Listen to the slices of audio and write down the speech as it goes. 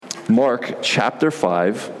Mark chapter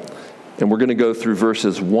 5, and we're going to go through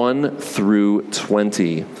verses 1 through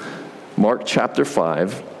 20. Mark chapter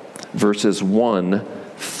 5, verses 1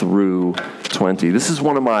 through 20. This is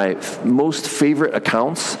one of my most favorite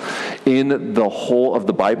accounts in the whole of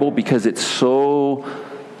the Bible because it's so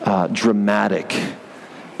dramatic.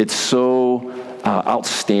 It's so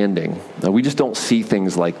outstanding. Now, we just don't see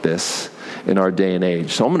things like this in our day and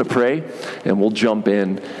age. So I'm going to pray, and we'll jump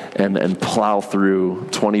in and plow through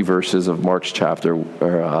 20 verses of Mark's chapter,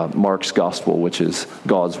 or Mark's gospel, which is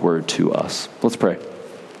God's word to us. Let's pray.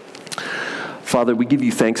 Father, we give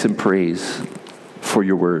you thanks and praise for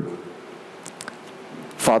your word.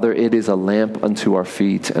 Father, it is a lamp unto our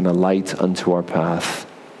feet and a light unto our path.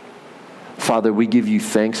 Father, we give you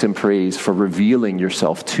thanks and praise for revealing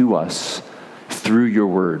yourself to us through your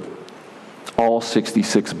word. All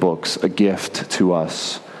 66 books, a gift to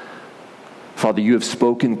us. Father, you have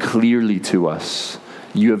spoken clearly to us.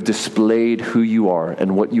 You have displayed who you are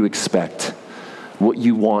and what you expect, what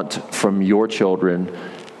you want from your children,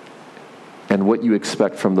 and what you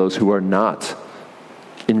expect from those who are not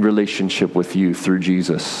in relationship with you through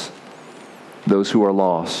Jesus. Those who are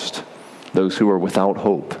lost, those who are without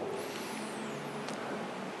hope.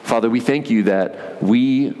 Father, we thank you that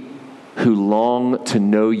we who long to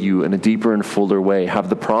know you in a deeper and fuller way have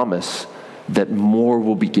the promise that more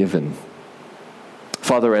will be given.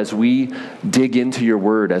 Father, as we dig into your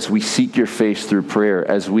word, as we seek your face through prayer,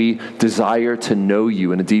 as we desire to know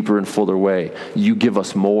you in a deeper and fuller way, you give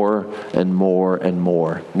us more and more and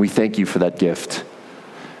more. We thank you for that gift.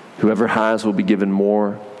 Whoever has will be given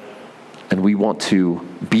more, and we want to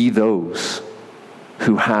be those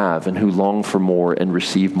who have and who long for more and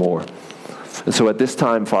receive more. And so at this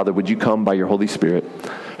time, Father, would you come by your Holy Spirit?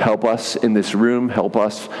 Help us in this room. Help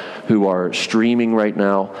us who are streaming right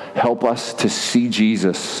now. Help us to see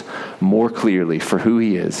Jesus more clearly for who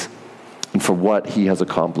he is and for what he has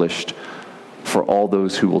accomplished for all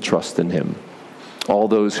those who will trust in him, all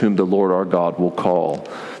those whom the Lord our God will call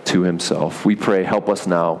to himself. We pray, help us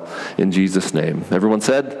now in Jesus' name. Everyone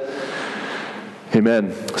said,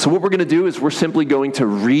 amen. So what we're going to do is we're simply going to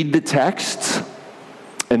read the text,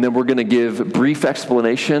 and then we're going to give brief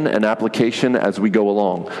explanation and application as we go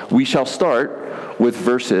along. We shall start with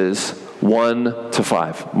verses 1 to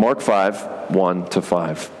 5. Mark 5, 1 to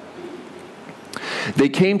 5. They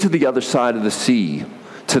came to the other side of the sea,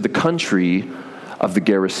 to the country of the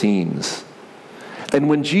Gerasenes. And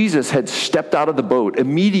when Jesus had stepped out of the boat,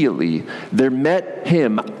 immediately there met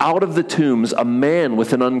him out of the tombs a man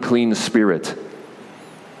with an unclean spirit.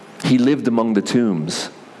 He lived among the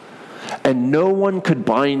tombs. And no one could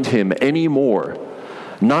bind him anymore,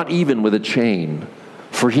 not even with a chain,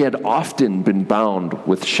 for he had often been bound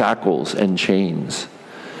with shackles and chains.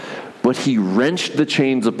 But he wrenched the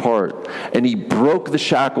chains apart, and he broke the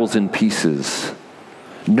shackles in pieces.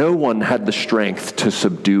 No one had the strength to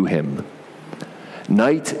subdue him.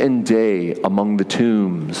 Night and day among the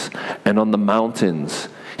tombs and on the mountains,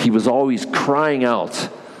 he was always crying out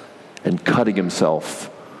and cutting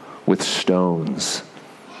himself with stones.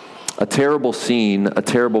 A terrible scene, a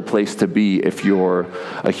terrible place to be if you're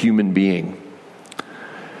a human being.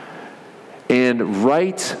 And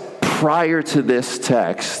right prior to this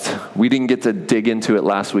text, we didn't get to dig into it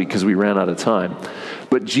last week because we ran out of time,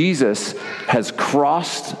 but Jesus has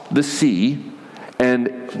crossed the sea,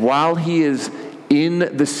 and while he is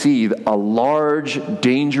in the sea, a large,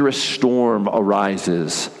 dangerous storm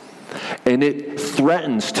arises. And it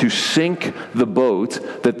threatens to sink the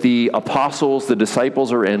boat that the apostles, the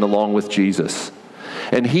disciples are in along with Jesus.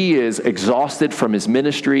 And he is exhausted from his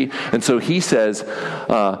ministry. And so he says,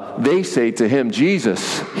 they say to him,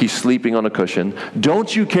 Jesus, he's sleeping on a cushion,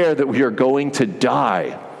 don't you care that we are going to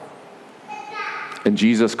die? And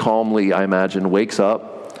Jesus calmly, I imagine, wakes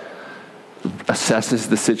up, assesses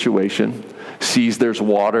the situation, sees there's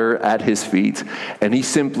water at his feet, and he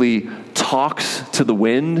simply talks to the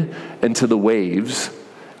wind and to the waves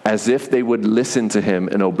as if they would listen to him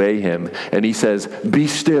and obey him. And he says, be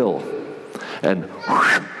still. And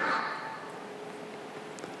whoosh,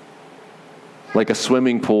 like a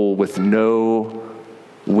swimming pool with no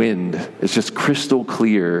wind, it's just crystal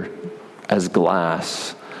clear as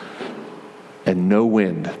glass and no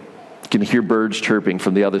wind. You can hear birds chirping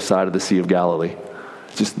from the other side of the Sea of Galilee.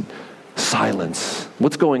 Just silence.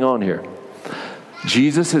 What's going on here?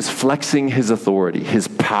 Jesus is flexing his authority, his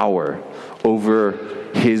power over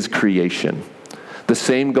his creation. The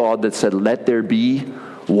same God that said, let there be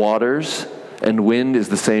waters and wind is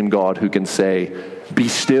the same God who can say, be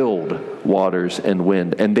stilled, waters and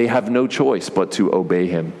wind. And they have no choice but to obey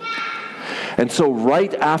him. And so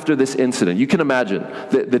right after this incident, you can imagine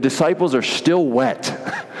the disciples are still wet.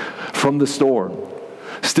 from the storm,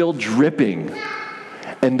 still dripping,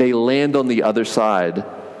 and they land on the other side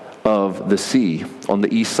of the sea, on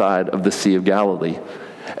the east side of the Sea of Galilee.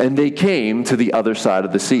 And they came to the other side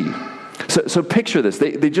of the sea. So picture this.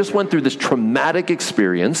 They just went through this traumatic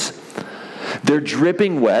experience. They're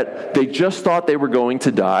dripping wet. They just thought they were going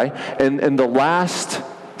to die. And the last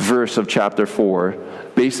verse of chapter 4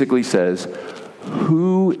 basically says,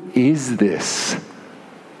 "Who is this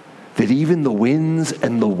that even the winds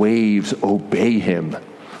and the waves obey him?"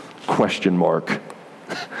 Question mark.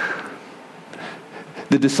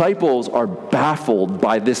 The disciples are baffled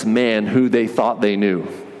by this man who they thought they knew.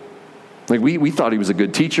 Like we thought he was a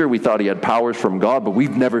good teacher. We thought he had powers from God, but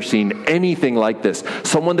we've never seen anything like this.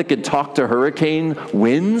 Someone that could talk to hurricane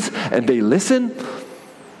winds and they listen.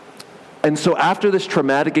 And so after this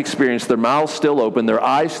traumatic experience, their mouths still open, their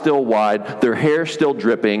eyes still wide, their hair still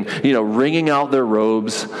dripping, wringing out their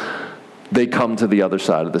robes, they come to the other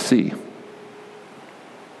side of the sea.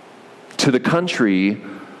 To the country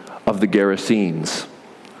of the Gerasenes.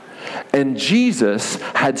 And Jesus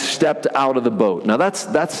had stepped out of the boat. Now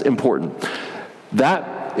that's important.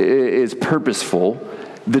 That is purposeful.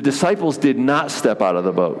 The disciples did not step out of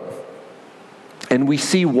the boat. And we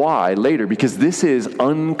see why later, because this is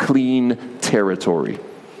unclean territory.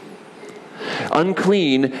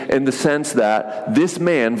 Unclean in the sense that this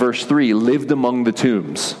man, verse 3, lived among the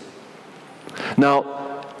tombs.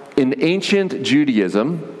 Now, in ancient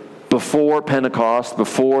Judaism, before Pentecost,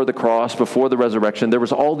 before the cross, before the resurrection, there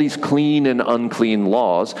was all these clean and unclean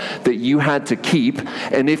laws that you had to keep.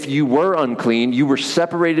 And if you were unclean, you were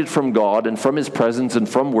separated from God and from his presence and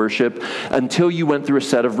from worship until you went through a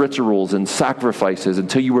set of rituals and sacrifices,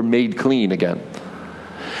 until you were made clean again.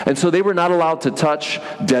 And so they were not allowed to touch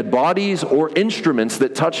dead bodies or instruments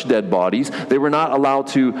that touched dead bodies. They were not allowed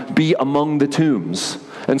to be among the tombs.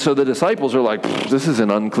 And so the disciples are like, "This is an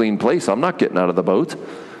unclean place. I'm not getting out of the boat."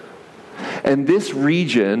 And this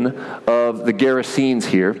region of the Gerasenes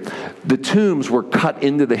here, the tombs were cut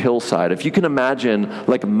into the hillside. If you can imagine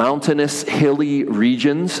like mountainous, hilly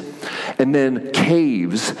regions, and then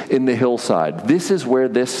caves in the hillside. This is where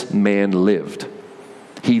this man lived.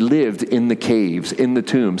 He lived in the caves, in the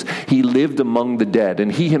tombs. He lived among the dead.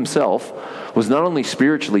 And he himself was not only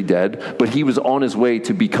spiritually dead, but he was on his way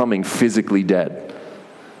to becoming physically dead.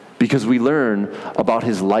 Because we learn about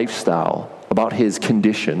his lifestyle, about his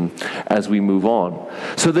condition as we move on.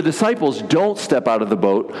 So the disciples don't step out of the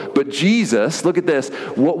boat, but Jesus, look at this,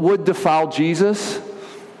 what would defile Jesus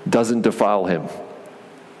doesn't defile him.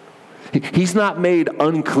 He's not made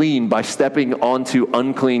unclean by stepping onto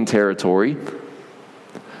unclean territory.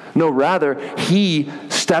 No, rather, he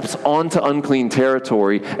steps onto unclean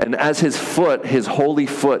territory, and as his foot, his holy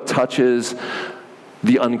foot, touches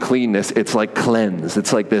the uncleanness, it's like cleansed.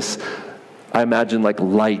 It's like this, I imagine, like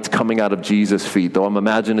light coming out of Jesus' feet. Though I'm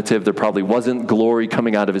imaginative, there probably wasn't glory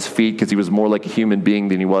coming out of his feet because he was more like a human being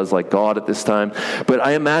than he was like God at this time. But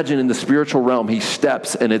I imagine in the spiritual realm, he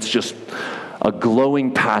steps and it's just a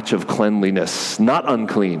glowing patch of cleanliness, not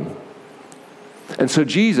unclean. And so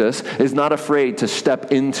Jesus is not afraid to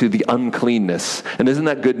step into the uncleanness. And isn't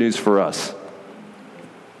that good news for us?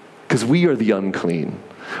 Because we are the unclean.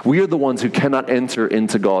 We are the ones who cannot enter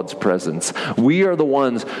into God's presence. We are the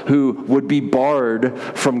ones who would be barred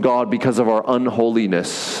from God because of our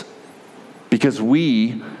unholiness. Because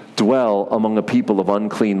we dwell among a people of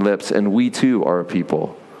unclean lips, and we too are a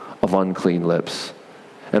people of unclean lips.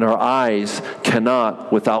 And our eyes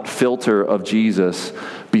cannot, without filter of Jesus,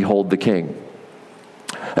 behold the King.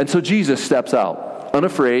 And so Jesus steps out,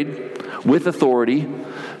 unafraid, with authority,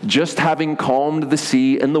 just having calmed the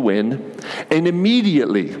sea and the wind, and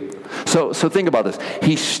immediately, so think about this.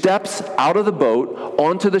 He steps out of the boat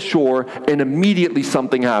onto the shore, and immediately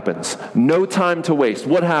something happens. No time to waste.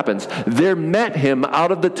 What happens? There met him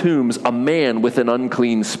out of the tombs a man with an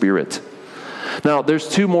unclean spirit. Now, there's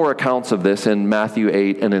two more accounts of this in Matthew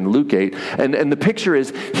 8 and in Luke 8. And the picture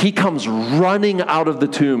is he comes running out of the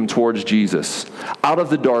tomb towards Jesus, out of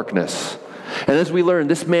the darkness. And as we learn,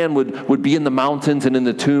 this man would be in the mountains and in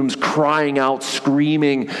the tombs crying out,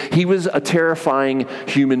 screaming. He was a terrifying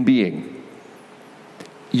human being.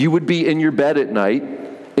 You would be in your bed at night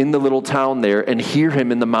in the little town there and hear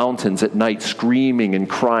him in the mountains at night screaming and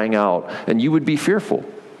crying out. And you would be fearful.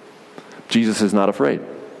 Jesus is not afraid.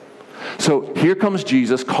 So here comes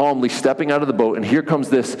Jesus calmly stepping out of the boat, and here comes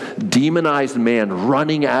this demonized man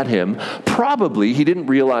running at him. Probably he didn't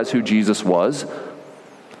realize who Jesus was.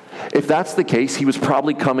 If that's the case, he was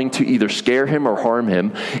probably coming to either scare him or harm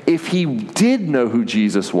him. If he did know who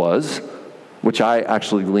Jesus was, which I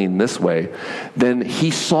actually lean this way, then he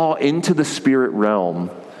saw into the spirit realm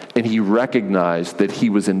and he recognized that he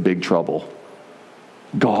was in big trouble.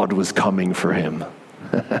 God was coming for him.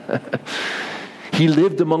 He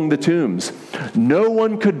lived among the tombs. No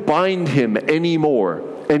one could bind him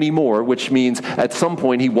anymore, which means at some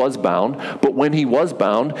point he was bound, but when he was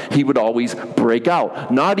bound, he would always break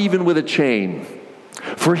out, not even with a chain.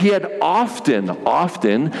 For he had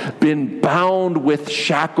often been bound with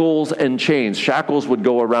shackles and chains. Shackles would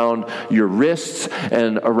go around your wrists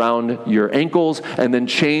and around your ankles, and then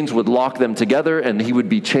chains would lock them together, and he would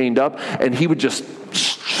be chained up, and he would just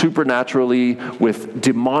supernaturally, with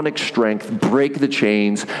demonic strength, break the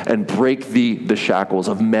chains and break the shackles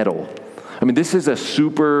of metal. I mean, this is a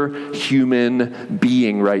superhuman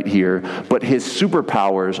being right here, but his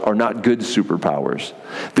superpowers are not good superpowers.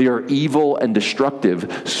 They are evil and destructive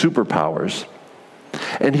superpowers.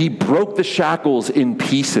 And he broke the shackles in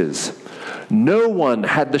pieces. No one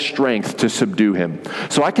had the strength to subdue him.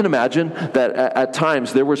 So I can imagine that at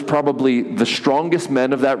times there was probably the strongest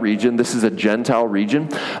men of that region. This is a Gentile region.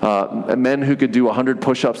 Men who could do 100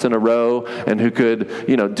 push-ups in a row and who could,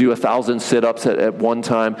 do 1,000 sit-ups at one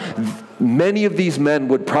time. Many of these men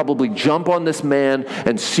would probably jump on this man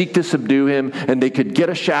and seek to subdue him, and they could get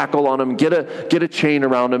a shackle on him, get a chain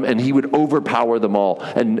around him, and he would overpower them all.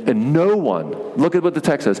 And no one, look at what the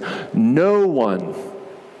text says, no one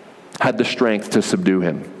had the strength to subdue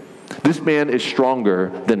him. This man is stronger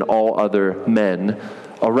than all other men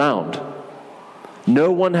around.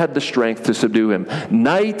 No one had the strength to subdue him.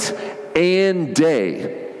 Night and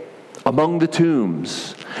day, among the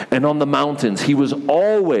tombs and on the mountains, he was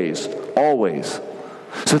always.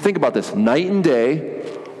 So think about this. Night and day,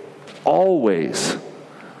 always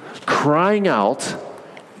crying out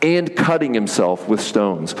and cutting himself with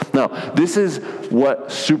stones. Now, this is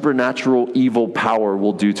what supernatural evil power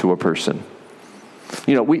will do to a person.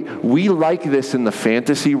 We like this in the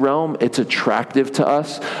fantasy realm. It's attractive to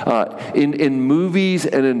us. In movies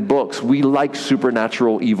and in books, we like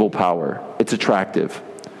supernatural evil power. It's attractive.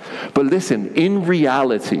 But listen, in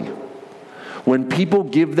reality, when people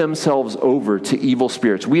give themselves over to evil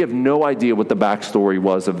spirits, we have no idea what the backstory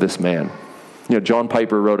was of this man. John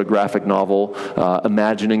Piper wrote a graphic novel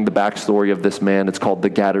imagining the backstory of this man. It's called The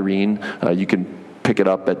Gadarene. You can pick it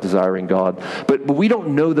up at Desiring God. But we don't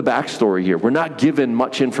know the backstory here. We're not given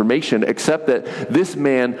much information except that this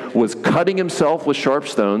man was cutting himself with sharp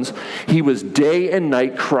stones. He was day and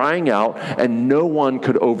night crying out, and no one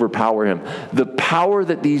could overpower him. The power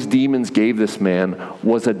that these demons gave this man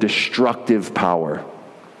was a destructive power.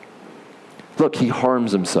 Look, he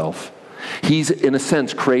harms himself. He's, in a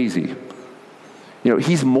sense, crazy.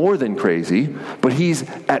 He's more than crazy, but he's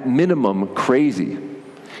at minimum crazy.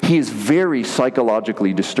 He is very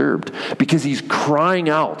psychologically disturbed because he's crying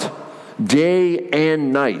out day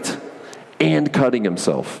and night and cutting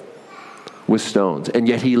himself with stones. And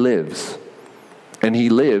yet he lives. And he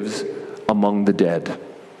lives among the dead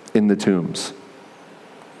in the tombs.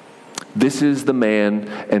 This is the man,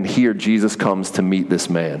 and here Jesus comes to meet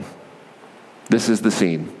this man. This is the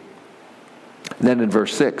scene. Then in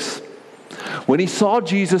verse 6, when he saw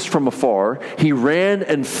Jesus from afar, he ran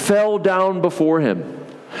and fell down before him.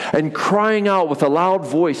 And crying out with a loud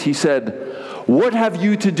voice, he said, "What have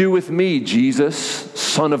you to do with me, Jesus,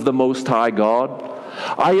 Son of the Most High God?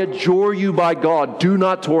 I adjure you by God, do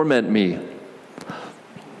not torment me."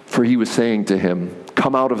 For he was saying to him,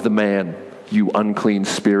 "Come out of the man, you unclean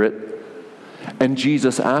spirit." And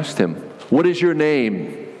Jesus asked him, "What is your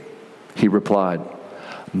name?" He replied,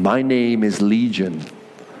 "My name is Legion,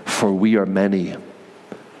 for we are many."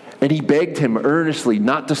 And he begged him earnestly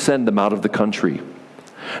not to send them out of the country.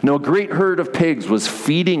 Now a great herd of pigs was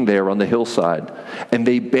feeding there on the hillside, and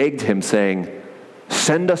they begged him, saying,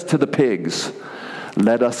 "Send us to the pigs,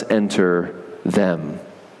 let us enter them."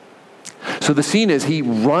 So the scene is he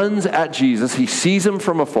runs at Jesus, he sees him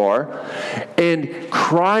from afar, and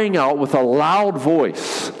crying out with a loud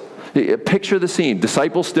voice. Picture the scene.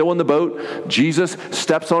 Disciples still in the boat. Jesus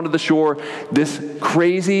steps onto the shore. This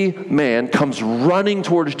crazy man comes running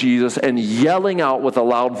towards Jesus and yelling out with a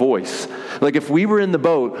loud voice. Like if we were in the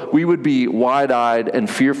boat, we would be wide-eyed and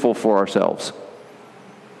fearful for ourselves.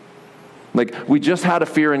 Like we just had a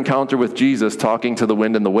fear encounter with Jesus talking to the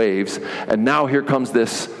wind and the waves, and now here comes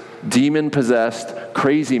this demon-possessed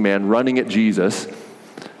crazy man running at Jesus.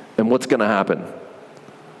 And what's going to happen?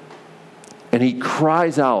 And he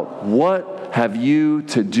cries out, "What have you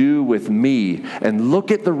to do with me?" And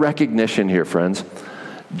look at the recognition here, friends.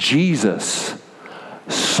 Jesus,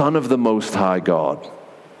 Son of the Most High God.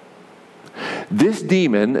 This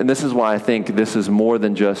demon, and this is why I think this is more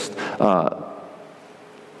than just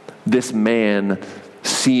this man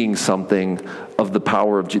seeing something of the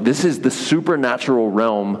power of Jesus. This is the supernatural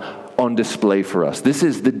realm on display for us. This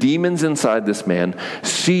is the demons inside this man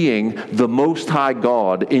seeing the Most High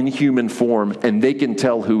God in human form, and they can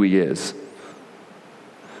tell who he is.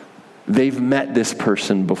 They've met this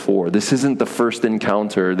person before. This isn't the first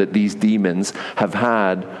encounter that these demons have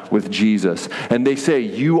had with Jesus. And they say,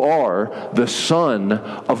 "You are the Son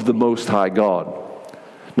of the Most High God."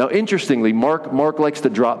 Now, interestingly, Mark likes to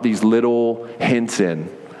drop these little hints in,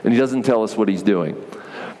 and he doesn't tell us what he's doing.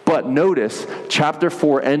 But notice, chapter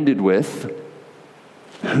 4 ended with,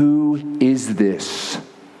 "Who is this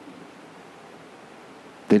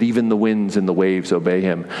that even the winds and the waves obey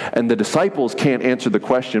him?" And the disciples can't answer the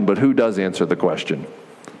question, but who does answer the question?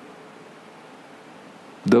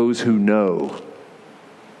 Those who know,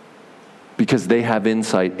 because they have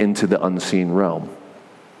insight into the unseen realm.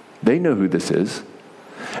 They know who this is.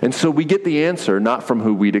 And so we get the answer not from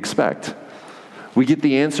who we'd expect. We get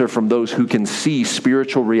the answer from those who can see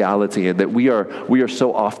spiritual reality and that we are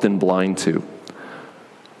so often blind to.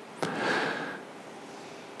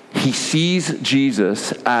 He sees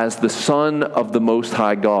Jesus as the Son of the Most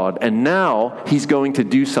High God, and now he's going to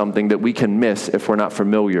do something that we can miss if we're not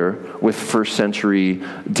familiar with first century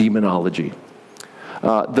demonology.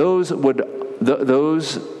 Those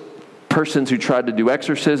persons who tried to do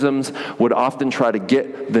exorcisms would often try to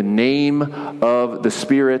get the name of the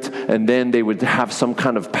spirit, and then they would have some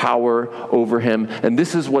kind of power over him. And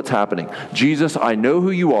this is what's happening. Jesus, I know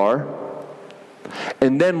who you are.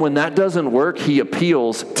 And then when that doesn't work, he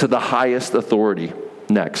appeals to the highest authority.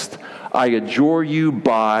 Next, I adjure you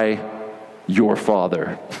by your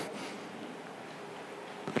Father.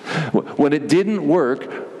 When it didn't work,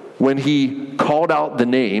 when he called out the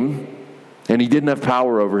name, and he didn't have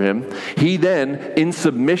power over him, he then, in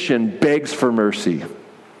submission, begs for mercy.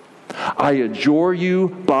 I adjure you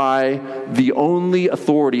by the only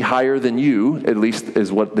authority higher than you, at least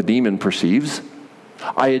is what the demon perceives.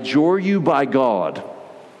 I adjure you by God.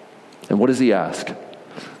 And what does he ask?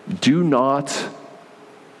 Do not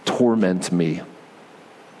torment me.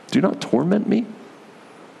 Do not torment me?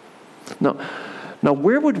 Now,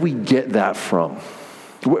 where would we get that from?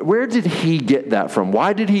 Where did he get that from?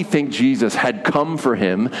 Why did he think Jesus had come for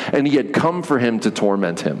him, and he had come for him to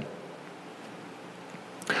torment him?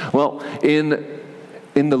 Well, in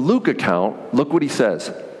the Luke account, look what he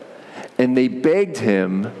says. And they begged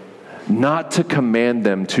him not to command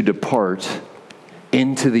them to depart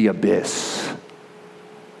into the abyss.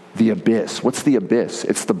 The abyss. What's the abyss?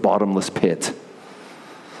 It's the bottomless pit.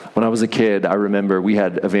 When I was a kid, I remember we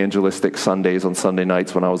had evangelistic Sundays on Sunday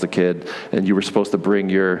nights when I was a kid, and you were supposed to bring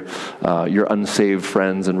your unsaved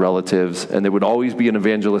friends and relatives, and there would always be an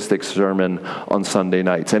evangelistic sermon on Sunday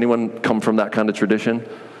nights. Anyone come from that kind of tradition?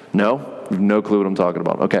 No? No clue what I'm talking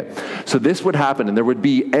about. Okay. So this would happen, and there would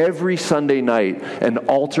be every Sunday night an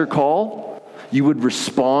altar call. You would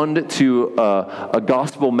respond to a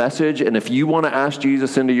gospel message, and if you want to ask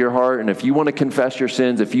Jesus into your heart, and if you want to confess your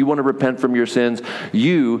sins, if you want to repent from your sins,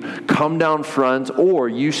 you come down front, or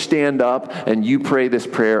you stand up and you pray this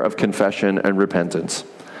prayer of confession and repentance.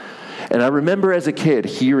 And I remember as a kid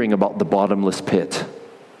hearing about the bottomless pit.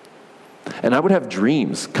 And I would have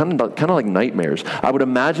dreams, kind of like nightmares. I would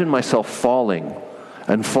imagine myself falling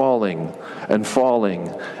and falling and falling,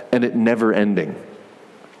 and it never ending.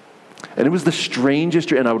 And it was the strangest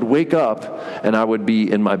dream. And I would wake up, and I would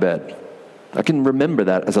be in my bed. I can remember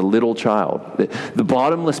that as a little child. The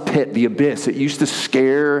bottomless pit, the abyss, it used to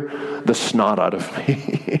scare the snot out of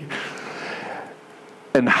me.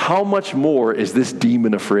 And how much more is this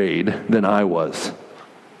demon afraid than I was?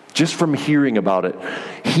 Just from hearing about it.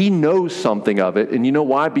 He knows something of it. And you know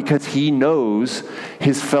why? Because he knows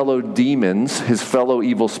his fellow demons, his fellow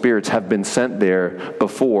evil spirits have been sent there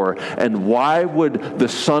before. And why would the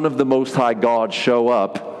Son of the Most High God show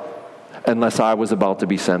up unless I was about to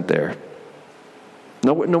be sent there?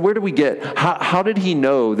 Now, where do we get? How did he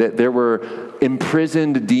know that there were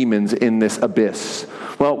imprisoned demons in this abyss?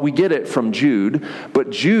 Well, we get it from Jude, but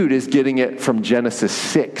Jude is getting it from Genesis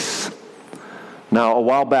 6. Now, a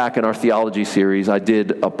while back in our theology series, I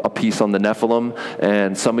did a piece on the Nephilim,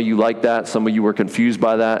 and some of you liked that, some of you were confused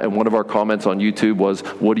by that, and one of our comments on YouTube was,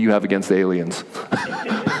 what do you have against aliens?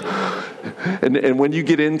 And when you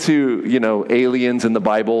get into, aliens in the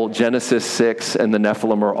Bible, Genesis 6 and the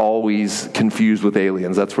Nephilim are always confused with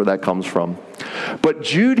aliens. That's where that comes from. But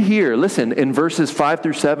Jude here, listen, in verses 5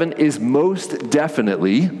 through 7 is most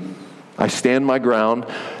definitely, I stand my ground,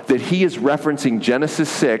 that he is referencing Genesis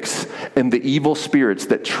 6 and the evil spirits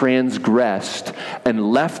that transgressed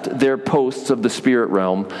and left their posts of the spirit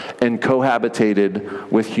realm and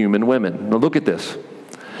cohabitated with human women. Now look at this.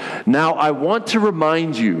 Now I want to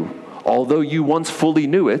remind you, although you once fully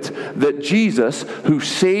knew it, that Jesus, who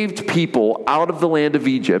saved people out of the land of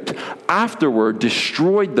Egypt, afterward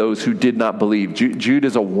destroyed those who did not believe. Jude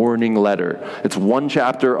is a warning letter. It's one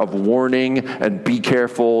chapter of warning and be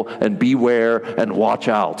careful and beware and watch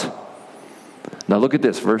out. Now look at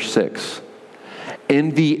this, verse 6.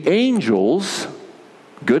 And the angels,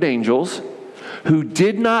 good angels, who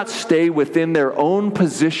did not stay within their own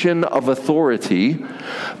position of authority,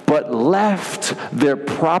 but left their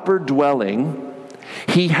proper dwelling,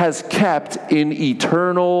 he has kept in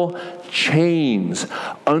eternal chains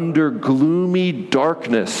under gloomy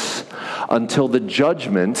darkness until the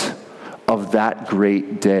judgment of that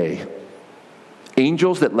great day.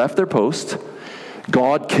 Angels that left their post,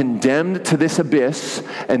 God condemned to this abyss,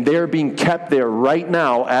 and they're being kept there right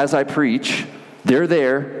now as I preach. They're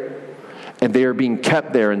there. And they are being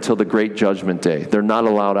kept there until the great judgment day. They're not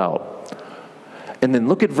allowed out. And then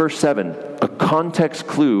look at verse 7, a context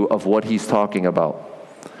clue of what he's talking about.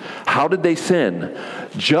 How did they sin?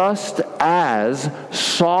 Just as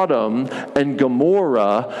Sodom and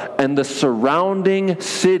Gomorrah and the surrounding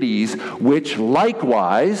cities, which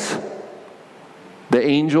likewise, the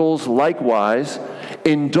angels likewise,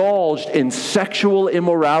 indulged in sexual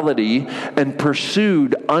immorality and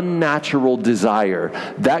pursued unnatural desire.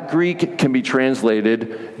 That Greek can be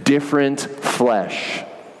translated different flesh.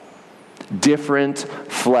 Different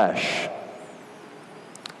flesh.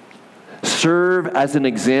 Serve as an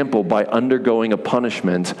example by undergoing a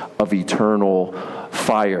punishment of eternal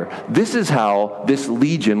fire. This is how this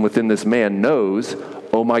legion within this man knows,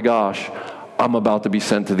 oh my gosh, I'm about to be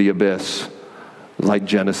sent to the abyss, like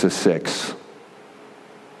Genesis 6.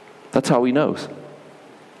 That's how he knows.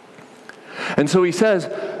 And so he says,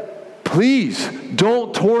 please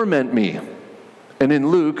don't torment me. And in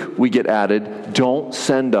Luke, we get added, don't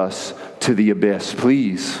send us to the abyss.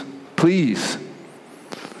 Please, please.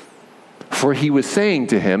 For he was saying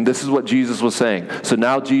to him, this is what Jesus was saying. So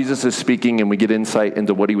now Jesus is speaking and we get insight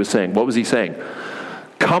into what he was saying. What was he saying?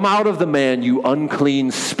 Come out of the man, you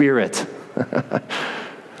unclean spirit.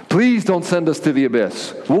 Please don't send us to the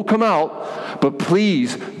abyss. We'll come out, but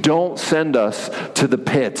please don't send us to the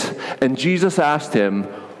pit. And Jesus asked him,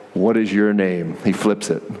 what is your name? He flips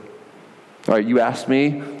it. All right, you asked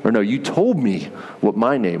me, or no, you told me what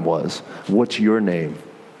my name was. What's your name?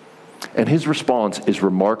 And his response is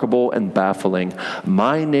remarkable and baffling.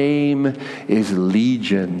 My name is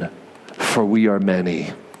Legion, for we are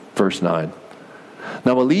many. Verse 9.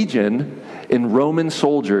 Now a legion in Roman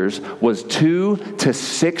soldiers was 2,000 to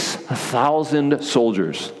 6,000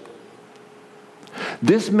 soldiers.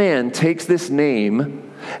 This man takes this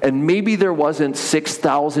name, and maybe there wasn't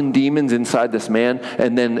 6,000 demons inside this man,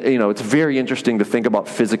 and then, it's very interesting to think about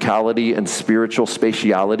physicality and spiritual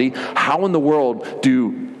spatiality. How in the world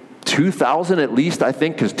do 2,000 at least, I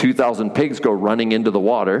think, because 2,000 pigs go running into the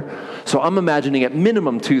water. So I'm imagining at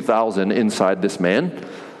minimum 2,000 inside this man.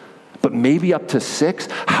 But maybe up to 6?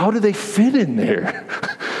 How do they fit in there?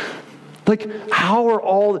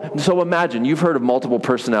 So imagine, you've heard of multiple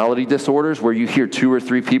personality disorders where you hear 2 or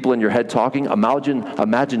 3 people in your head talking. Imagine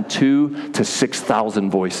 2,000 to 6,000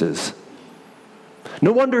 voices.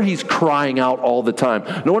 No wonder he's crying out all the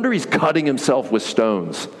time. No wonder he's cutting himself with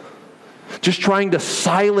stones. Just trying to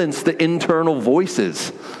silence the internal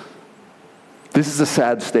voices. This is a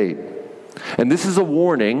sad state. And this is a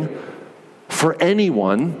warning for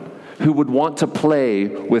anyone who would want to play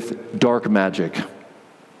with dark magic.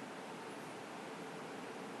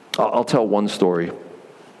 I'll tell one story.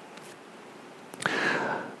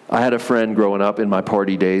 I had a friend growing up in my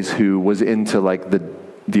party days who was into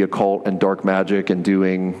the occult and dark magic and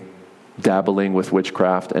dabbling with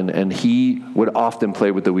witchcraft, and he would often play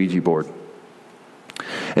with the Ouija board.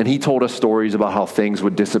 And he told us stories about how things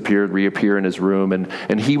would disappear and reappear in his room.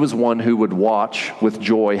 And he was one who would watch with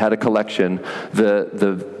joy, had a collection,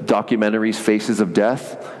 the documentaries Faces of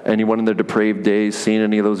Death. Anyone in their depraved days seen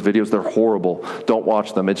any of those videos? They're horrible. Don't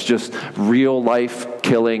watch them. It's just real life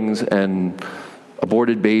killings and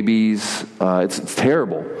aborted babies. It's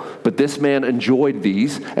terrible. But this man enjoyed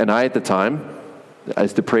these. And I, at the time,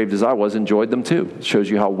 as depraved as I was, enjoyed them too. It shows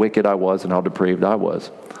you how wicked I was and how depraved I was.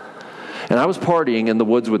 And I was partying in the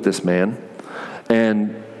woods with this man,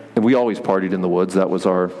 and we always partied in the woods. That was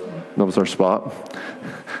our spot.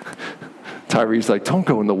 Tyree's like, don't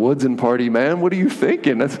go in the woods and party, man. What are you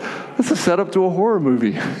thinking? That's a setup to a horror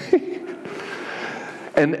movie.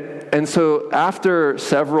 And so after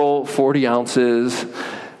several 40 ounces,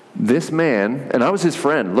 this man, and I was his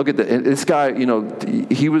friend. Look at this guy,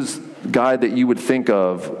 he was guy that you would think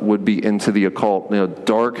of would be into the occult.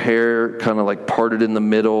 Dark hair, kind of like parted in the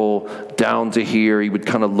middle, down to here. He would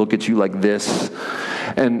kind of look at you like this.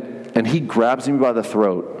 And and he grabs me by the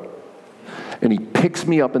throat, and he picks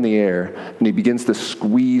me up in the air, and he begins to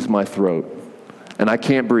squeeze my throat. And I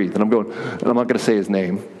can't breathe. And I'm not going to say his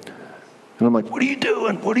name. And I'm like, what are you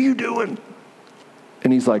doing? What are you doing?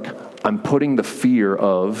 And he's like, I'm putting the fear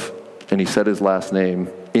of, and he said his last name,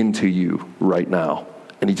 into you right now.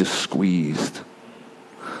 And he just squeezed.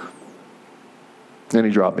 And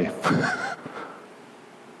he dropped me.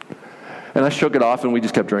 And I shook it off, and we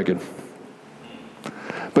just kept drinking.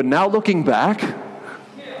 But now looking back,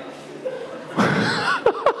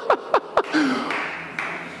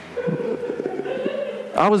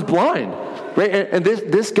 I was blind, right? And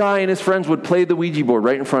this guy and his friends would play the Ouija board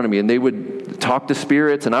right in front of me, and they would talk to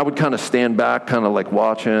spirits, and I would kind of stand back, kind of like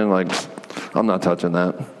watching, like, I'm not touching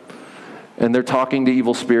that. And they're talking to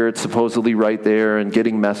evil spirits supposedly right there and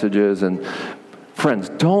getting messages. And friends,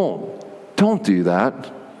 don't do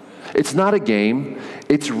that. It's not a game.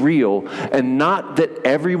 It's real. And not that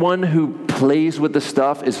everyone who plays with the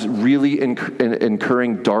stuff is really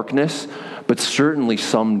incurring darkness, but certainly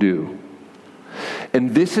some do.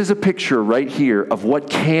 And this is a picture right here of what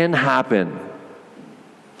can happen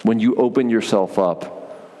when you open yourself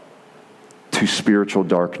up to spiritual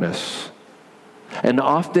darkness. And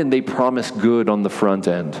often they promise good on the front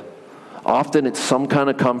end. Often it's some kind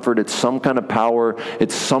of comfort, it's some kind of power,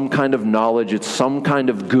 it's some kind of knowledge, it's some kind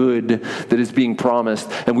of good that is being promised.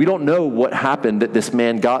 And we don't know what happened that this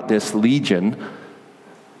man got this legion,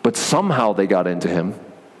 but somehow they got into him.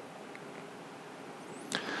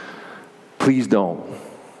 Please don't.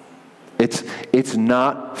 It's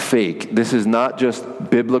not fake. This is not just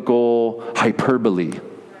biblical hyperbole.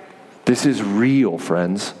 This is real,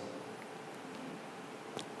 friends.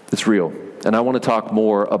 It's real. And I want to talk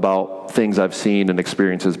more about things I've seen and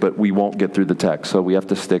experiences, but we won't get through the text, so we have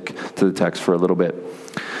to stick to the text for a little bit.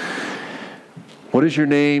 What is your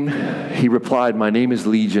name? He replied, my name is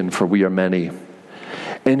Legion, for we are many.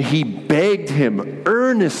 And he begged him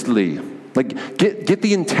earnestly. Like, get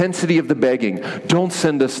the intensity of the begging. Don't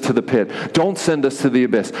send us to the pit. Don't send us to the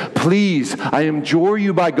abyss. Please, I adjure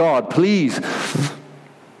you by God, please,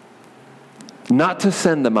 not to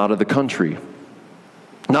send them out of the country.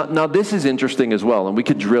 Now, this is interesting as well, and we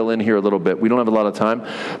could drill in here a little bit. We don't have a lot of time.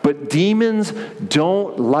 But demons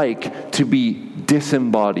don't like to be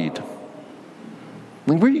disembodied.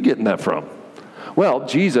 Like, where are you getting that from? Well,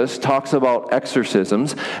 Jesus talks about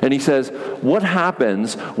exorcisms, and he says, what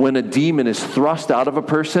happens when a demon is thrust out of a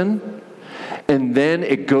person, and then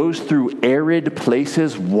it goes through arid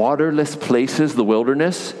places, waterless places, the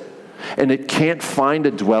wilderness, and it can't find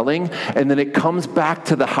a dwelling, and then it comes back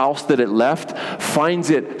to the house that it left, finds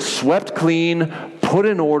it swept clean, put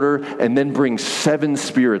in order, and then brings 7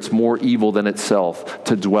 spirits more evil than itself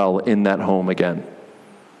to dwell in that home again.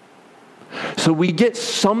 So we get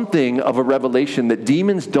something of a revelation that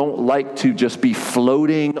demons don't like to just be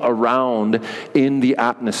floating around in the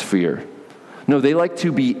atmosphere. No, they like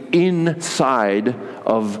to be inside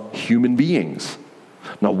of human beings.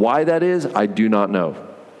 Now, why that is, I do not know.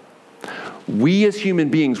 We as human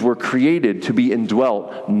beings were created to be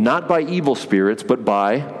indwelt not by evil spirits, but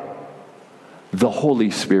by the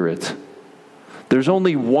Holy Spirit. There's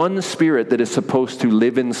only one spirit that is supposed to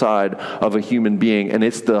live inside of a human being, and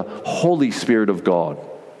it's the Holy Spirit of God,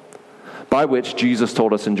 by which Jesus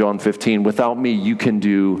told us in John 15, without me you can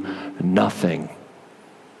do nothing.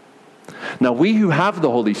 Now, we who have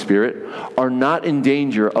the Holy Spirit are not in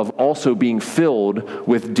danger of also being filled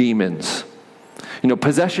with demons. You know,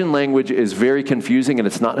 possession language is very confusing and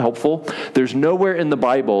it's not helpful. There's nowhere in the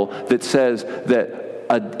Bible that says that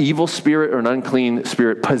an evil spirit or an unclean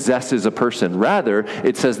spirit possesses a person. Rather,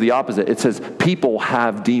 it says the opposite. It says people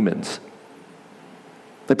have demons.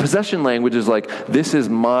 The possession language is like, this is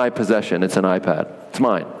my possession. It's an iPad. It's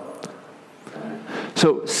mine.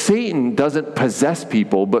 So Satan doesn't possess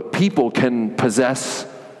people, but people can possess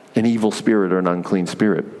an evil spirit or an unclean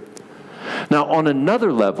spirit. Now, on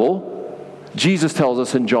another level, Jesus tells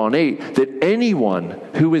us in John 8 that anyone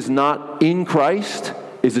who is not in Christ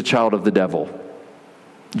is a child of the devil.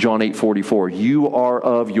 John 8:44, you are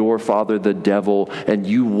of your father the devil, and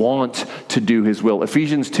you want to do his will.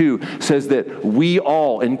 Ephesians 2 says that we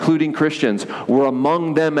all, including Christians, were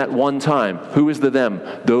among them at one time. Who is the them?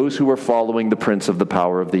 Those who were following the prince of the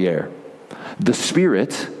power of the air. The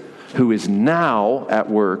Spirit who is now at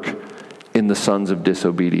work in the sons of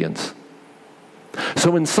disobedience.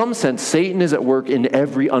 So in some sense, Satan is at work in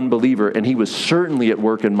every unbeliever, and he was certainly at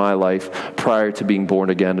work in my life prior to being born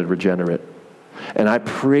again and regenerate. And I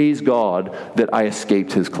praise God that I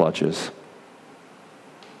escaped his clutches.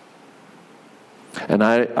 And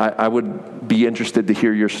I would be interested to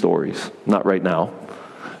hear your stories. Not right now.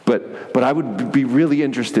 But I would be really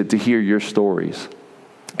interested to hear your stories,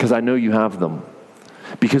 because I know you have them.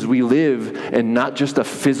 Because we live in not just a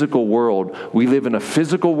physical world, we live in a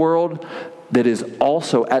physical world that is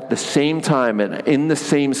also at the same time and in the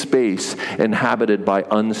same space inhabited by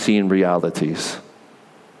unseen realities.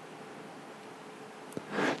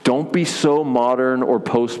 Don't be so modern or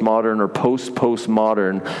postmodern or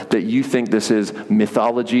post-postmodern that you think this is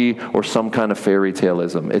mythology or some kind of fairy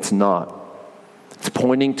taleism. It's not. It's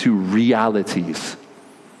pointing to realities.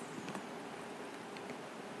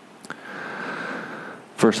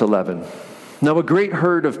 Verse 11. Now a great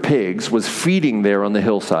herd of pigs was feeding there on the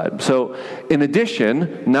hillside. So in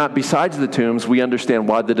addition, not besides the tombs, we understand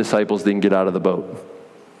why the disciples didn't get out of the boat.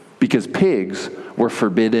 Because pigs were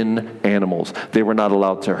forbidden animals. They were not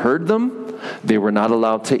allowed to herd them. They were not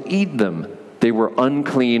allowed to eat them. They were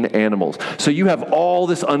unclean animals. So you have all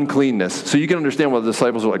this uncleanness. So you can understand why the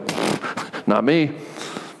disciples were like, not me.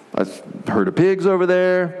 A herd of pigs over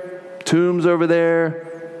there, tombs over there.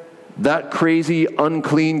 That crazy,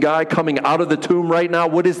 unclean guy coming out of the tomb right now,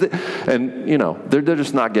 what is that? And, they're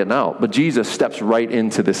just not getting out. But Jesus steps right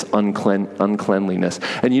into this uncleanliness.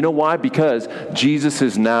 And you know why? Because Jesus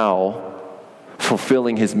is now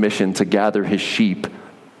fulfilling his mission to gather his sheep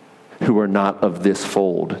who are not of this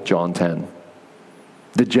fold, John 10.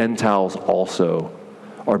 The Gentiles also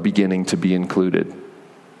are beginning to be included.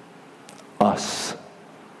 Us,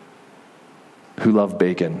 who love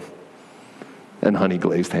bacon and honey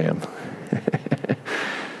glazed ham.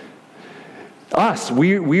 Us,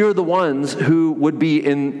 we are the ones who would be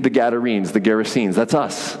in the Gadarenes, the Gerasenes. That's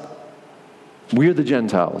us. We're the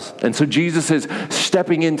Gentiles. And so Jesus is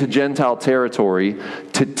stepping into Gentile territory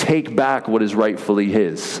to take back what is rightfully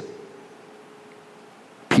his.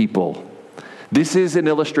 People. This is an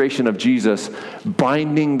illustration of Jesus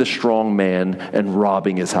binding the strong man and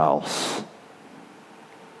robbing his house.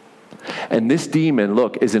 And this demon,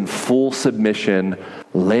 look, is in full submission,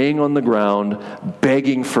 laying on the ground,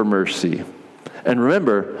 begging for mercy. And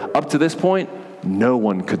remember, up to this point, no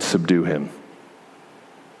one could subdue him.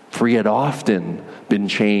 For he had often been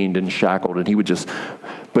chained and shackled, and he would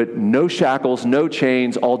but no shackles, no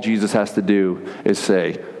chains. All Jesus has to do is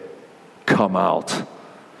say, come out.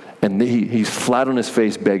 And he's flat on his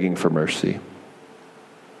face begging for mercy.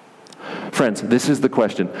 Friends, this is the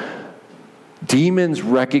question. Demons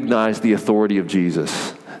recognize the authority of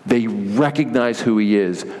Jesus. They recognize who he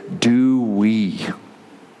is. Do we?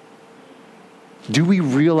 Do we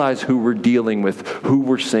realize who we're dealing with, who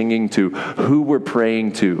we're singing to, who we're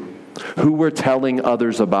praying to, who we're telling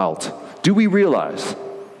others about? Do we realize?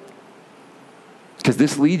 Because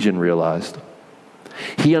this legion realized.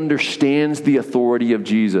 He understands the authority of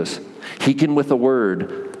Jesus. He can, with a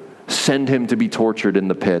word, send him to be tortured in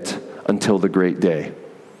the pit until the great day.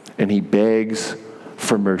 And he begs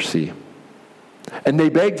for mercy. And they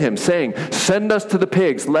begged him, saying, send us to the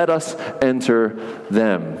pigs, let us enter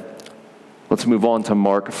them. Let's move on to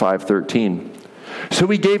Mark 5:13. So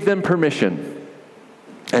he gave them permission,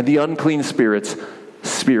 and the unclean spirits,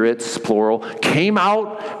 plural, came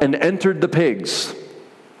out and entered the pigs.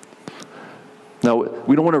 Now,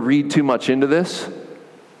 we don't want to read too much into this,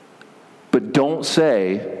 but don't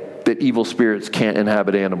say that evil spirits can't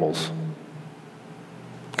inhabit animals.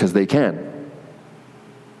 Because they can.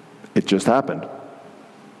 It just happened.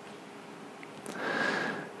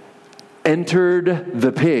 Entered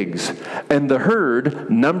the pigs, and the herd,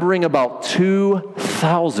 numbering about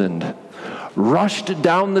 2,000, rushed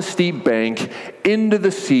down the steep bank into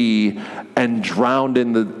the sea and drowned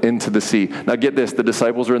into the sea. Now get this, the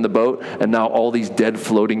disciples are in the boat, and now all these dead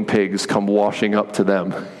floating pigs come washing up to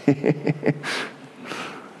them.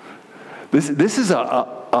 This is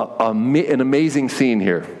an amazing scene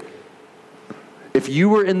here. If you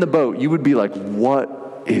were in the boat, you would be like,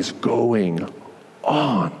 what is going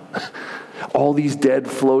on? All these dead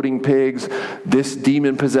floating pigs, this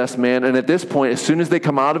demon-possessed man. And at this point, as soon as they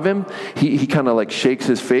come out of him, he kind of like shakes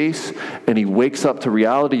his face and he wakes up to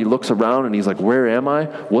reality. He looks around and he's like, where am I?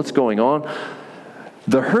 What's going on?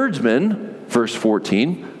 The herdsmen, verse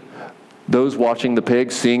 14, those watching the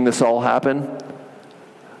pigs, seeing this all happen,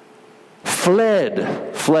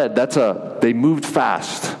 fled. They moved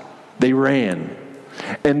fast. They ran.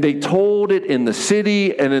 And they told it in the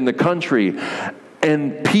city and in the country.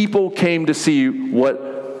 And people came to see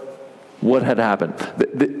what had happened.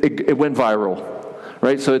 It went viral,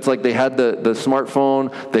 right? So it's like they had the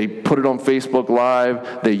smartphone, they put it on Facebook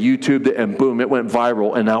Live, they YouTubed it, and boom, it went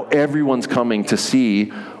viral. And now everyone's coming to see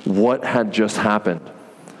what had just happened.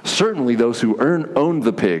 Certainly those who owned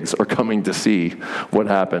the pigs are coming to see what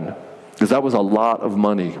happened, because that was a lot of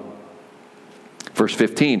money. Verse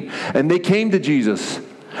 15, and they came to Jesus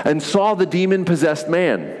and saw the demon-possessed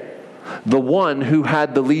man, the one who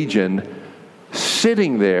had the legion,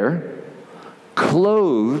 sitting there,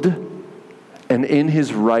 clothed and in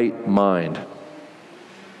his right mind.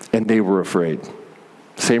 And they were afraid.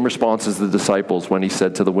 Same response as the disciples when he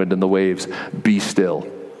said to the wind and the waves, "Be still."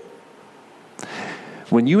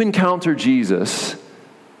 When you encounter Jesus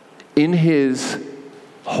in his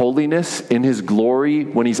holiness, in his glory,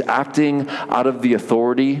 when he's acting out of the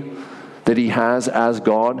authority that he has as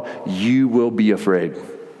God, you will be afraid.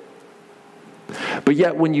 But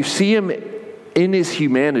yet when you see him in his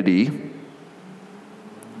humanity,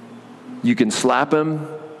 you can slap him,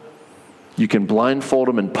 you can blindfold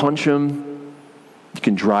him and punch him, you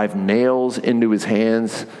can drive nails into his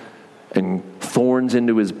hands and thorns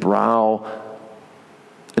into his brow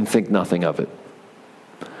and think nothing of it.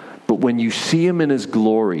 But when you see him in his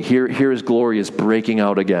glory, here his glory is breaking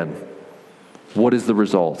out again. What is the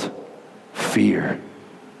result? Fear.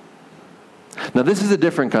 Now this is a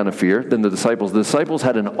different kind of fear than the disciples. The disciples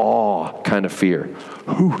had an awe kind of fear.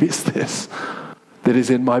 Who is this that is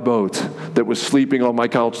in my boat, that was sleeping on my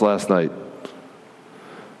couch last night?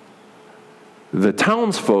 The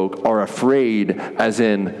townsfolk are afraid, as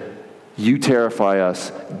in, you terrify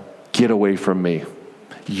us, get away from me.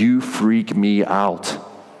 You freak me out.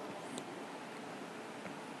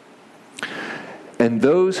 And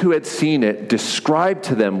those who had seen it described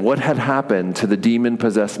to them what had happened to the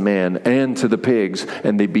demon-possessed man and to the pigs,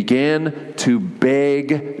 and they began to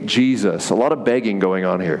beg Jesus. A lot of begging going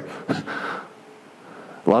on here.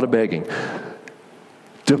 A lot of begging.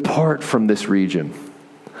 Depart from this region.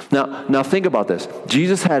 Now think about this.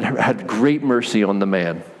 Jesus had great mercy on the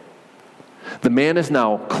man. The man is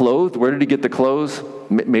now clothed. Where did he get the clothes?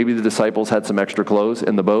 Maybe the disciples had some extra clothes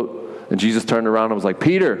in the boat. And Jesus turned around and was like,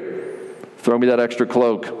 "Peter, throw me that extra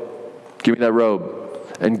cloak. Give me that robe."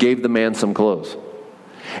 And gave the man some clothes.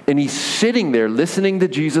 And he's sitting there listening to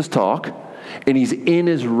Jesus talk, and he's in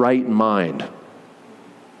his right mind.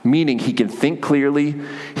 Meaning he can think clearly,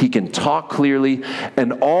 he can talk clearly,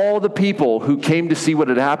 and all the people who came to see what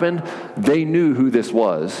had happened, they knew who this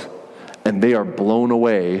was. And they are blown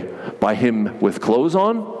away by him with clothes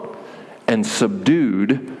on and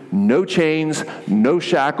subdued, no chains, no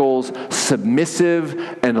shackles, submissive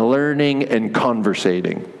and learning and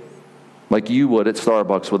conversating. Like you would at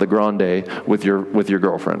Starbucks with a grande with your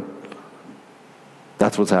girlfriend.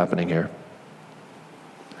 That's what's happening here.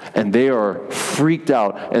 And they are freaked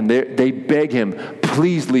out, and they beg him,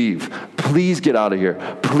 "Please leave. Please get out of here.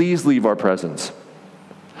 Please leave our presence."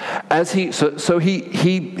 As he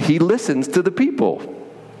listens to the people.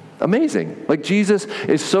 Amazing. Like Jesus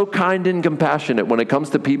is so kind and compassionate when it comes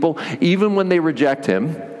to people, even when they reject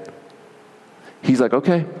him. He's like,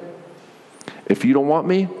 "Okay, if you don't want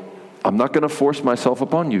me, I'm not going to force myself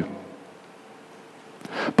upon you."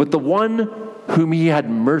 But the one whom he had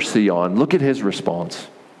mercy on, look at his response.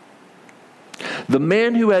 The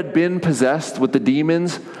man who had been possessed with the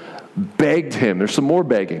demons begged him. There's some more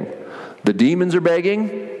begging. The demons are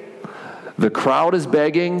begging. The crowd is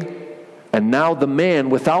begging. And now the man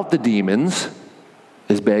without the demons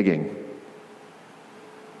is begging.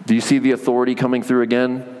 Do you see the authority coming through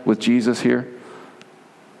again with Jesus here?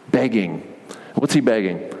 Begging. What's he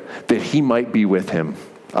begging? That he might be with him.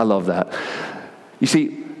 I love that. You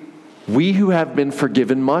see, we who have been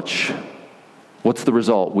forgiven much, what's the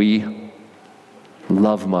result? We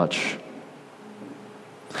love much.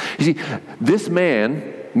 You see, this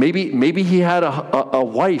man, maybe he had a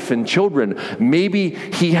wife and children. Maybe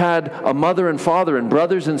he had a mother and father and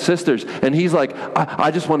brothers and sisters. And he's like, I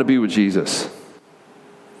just want to be with Jesus.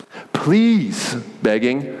 Please,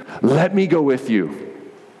 begging, let me go with you.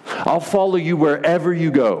 I'll follow you wherever you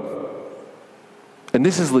go. And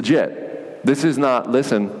this is legit. This is not,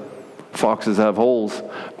 listen, foxes have holes,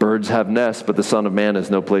 birds have nests, but the Son of Man has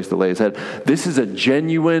no place to lay his head. This is a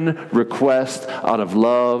genuine request out of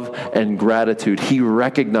love and gratitude. He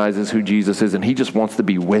recognizes who Jesus is, and he just wants to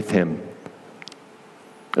be with him.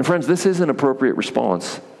 And friends, this is an appropriate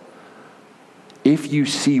response if you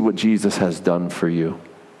see what Jesus has done for you.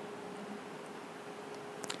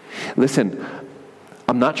 Listen,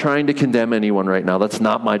 I'm not trying to condemn anyone right now. That's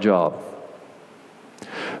not my job.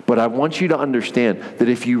 But I want you to understand that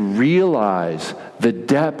if you realize the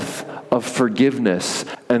depth of forgiveness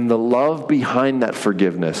and the love behind that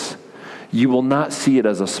forgiveness, you will not see it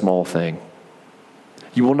as a small thing.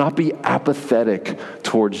 You will not be apathetic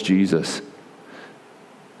towards Jesus.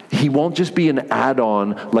 He won't just be an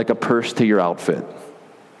add-on like a purse to your outfit.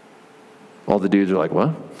 All the dudes are like,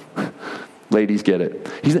 what? Ladies get it.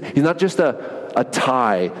 He's not just a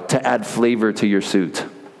tie to add flavor to your suit.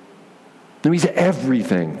 No, he's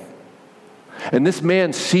everything. And this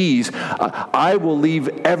man sees, I will leave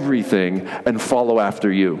everything and follow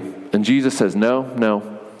after you. And Jesus says,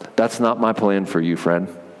 no, that's not my plan for you, friend.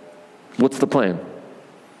 What's the plan?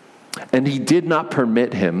 And he did not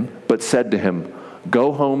permit him, but said to him,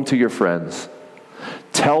 go home to your friends.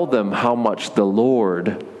 Tell them how much the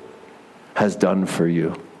Lord has done for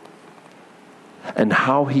you and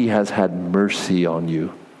how he has had mercy on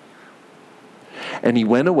you. And he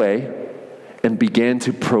went away and began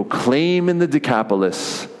to proclaim in the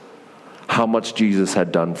Decapolis how much Jesus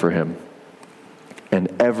had done for him.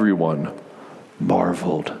 And everyone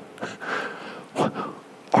marveled.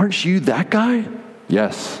 Aren't you that guy?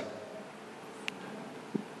 Yes.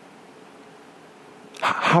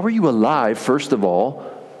 How are you alive, first of all?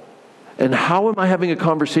 And how am I having a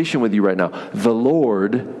conversation with you right now? The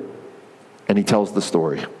Lord, and he tells the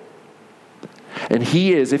story. And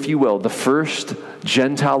he is, if you will, the first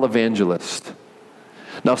Gentile evangelist.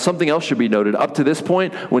 Now, something else should be noted. Up to this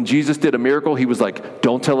point, when Jesus did a miracle, he was like,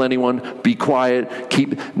 don't tell anyone, be quiet,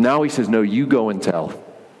 keep. Now he says, no, you go and tell.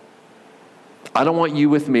 I don't want you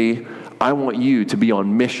with me. I want you to be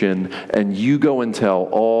on mission, and you go and tell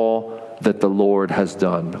all that the Lord has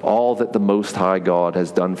done, all that the Most High God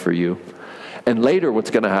has done for you. And later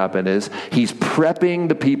what's going to happen is he's prepping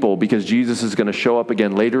the people because Jesus is going to show up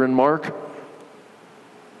again later in Mark,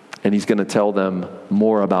 and he's going to tell them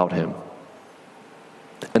more about him.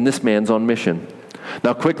 And this man's on mission.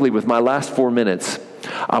 Now quickly, with my last 4 minutes,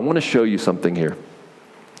 I want to show you something here.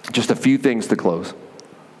 Just a few things to close.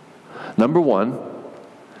 Number one,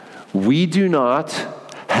 we do not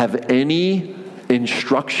have any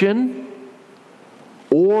instruction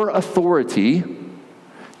or authority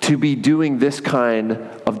to be doing this kind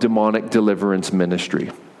of demonic deliverance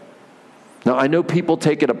ministry. Now, I know people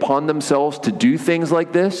take it upon themselves to do things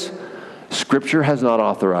like this. Scripture has not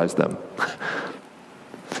authorized them.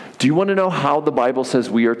 Do you want to know how the Bible says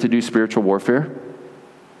we are to do spiritual warfare?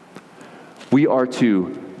 We are to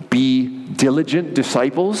be diligent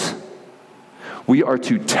disciples. We are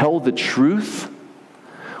to tell the truth.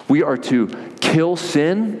 We are to kill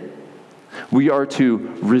sin. We are to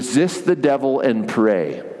resist the devil and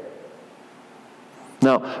pray.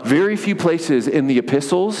 Now, very few places in the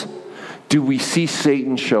epistles do we see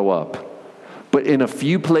Satan show up. But in a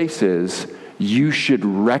few places, you should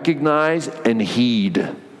recognize and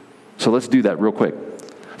heed. So let's do that real quick.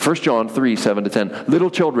 1 John 3, 7-10. Little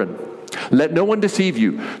children, let no one deceive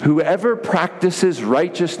you. Whoever practices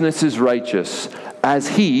righteousness is righteous, as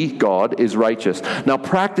he, God, is righteous. Now,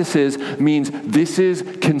 practices means this is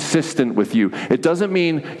consistent with you. It doesn't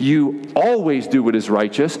mean you always do what is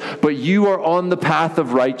righteous, but you are on the path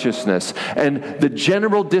of righteousness. And the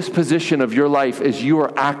general disposition of your life is you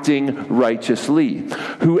are acting righteously.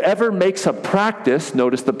 Whoever makes a practice,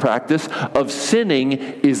 notice the practice, of sinning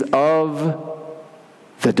is of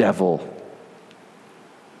the devil.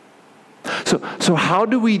 So how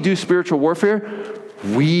do we do spiritual warfare?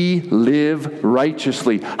 We live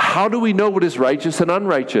righteously. How do we know what is righteous and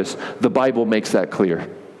unrighteous? The Bible makes that clear.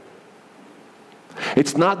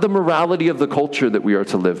 It's not the morality of the culture that we are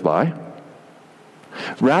to live by.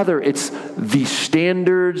 Rather, it's the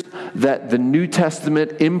standards that the New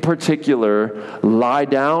Testament in particular lie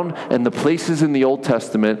down and the places in the Old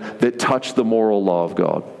Testament that touch the moral law of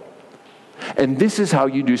God. And this is how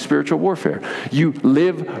you do spiritual warfare. You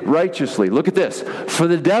live righteously. Look at this. For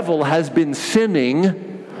the devil has been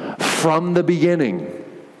sinning from the beginning.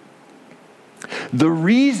 The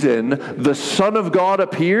reason the Son of God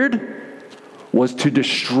appeared was to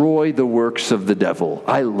destroy the works of the devil.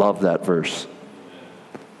 I love that verse.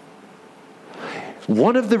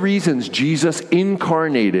 One of the reasons Jesus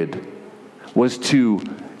incarnated was to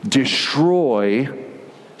destroy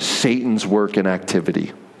Satan's work and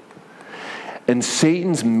activity. And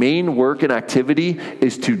Satan's main work and activity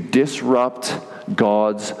is to disrupt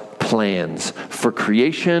God's plans for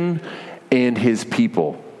creation and his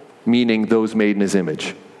people, meaning those made in his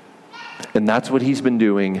image. And that's what he's been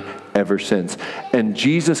doing ever since. And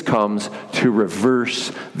Jesus comes to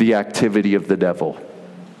reverse the activity of the devil.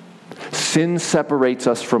 Sin separates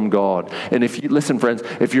us from God. And if you, listen friends,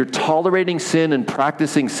 if you're tolerating sin and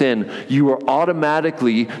practicing sin, you are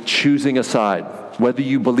automatically choosing a side, whether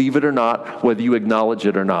you believe it or not, whether you acknowledge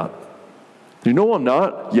it or not. You know I'm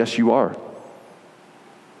not? Yes, you are.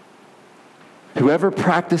 Whoever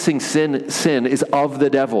practicing sin is of the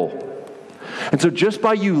devil. And so just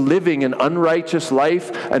by you living an unrighteous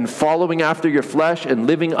life and following after your flesh and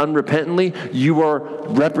living unrepentantly, you are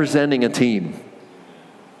representing a team.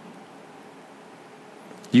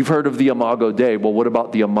 You've heard of the Imago Dei. Well, what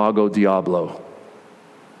about the Imago Diablo?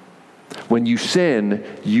 When you sin,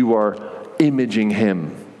 you are imaging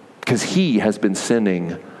him. because he has been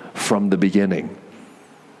sinning from the beginning.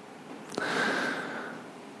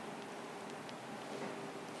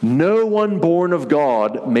 No one born of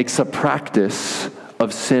God makes a practice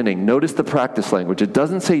of sinning. Notice the practice language. It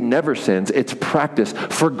doesn't say never sins, it's practice.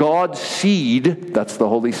 For God's seed, that's the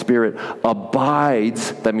Holy Spirit,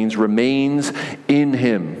 abides, that means remains in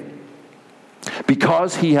him.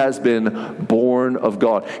 Because he has been born of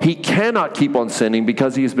God. He cannot keep on sinning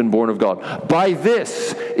because he has been born of God. By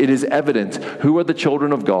this it is evident who are the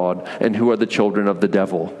children of God and who are the children of the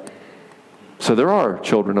devil. So there are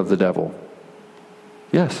children of the devil.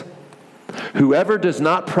 Yes. Whoever does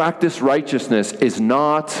not practice righteousness is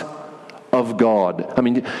not of God. I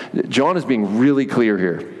mean, John is being really clear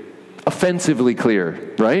here. Offensively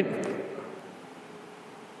clear, right?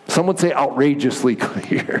 Some would say outrageously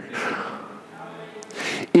clear.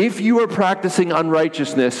 If you are practicing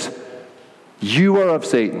unrighteousness, you are of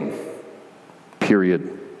Satan.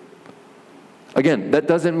 Period. Again, that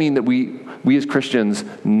doesn't mean that we as Christians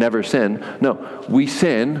never sin. No, we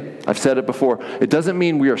sin. I've said it before. It doesn't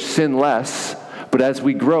mean we are sinless, but as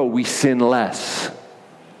we grow, we sin less.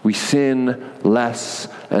 We sin less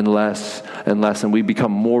and less and less, and we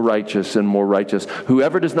become more righteous and more righteous.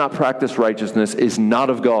 Whoever does not practice righteousness is not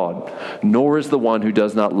of God, nor is the one who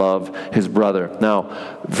does not love his brother.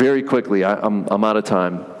 Now, very quickly, I'm out of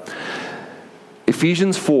time.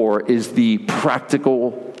 Ephesians 4 is the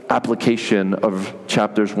practical application of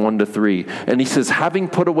chapters 1 to 3. And he says, having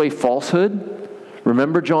put away falsehood,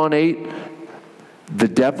 remember John 8? The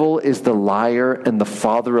devil is the liar and the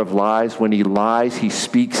father of lies. When he lies, he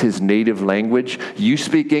speaks his native language. You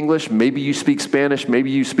speak English, maybe you speak Spanish, maybe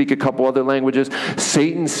you speak a couple other languages.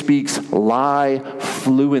 Satan speaks lie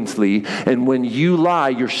fluently. And when you lie,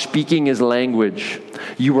 you're speaking his language.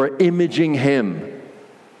 You are imaging him.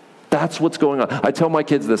 That's what's going on. I tell my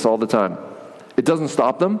kids this all the time. It doesn't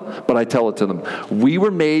stop them, but I tell it to them. We were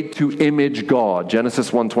made to image God. Genesis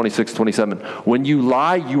 1:26-27. When you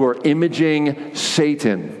lie, you are imaging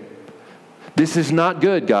Satan. This is not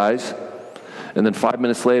good, guys. And then 5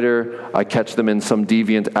 minutes later, I catch them in some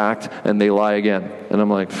deviant act, and they lie again. And I'm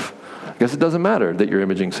like, I guess it doesn't matter that you're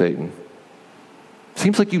imaging Satan.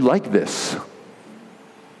 Seems like you like this.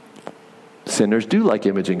 Sinners do like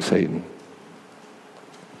imaging Satan.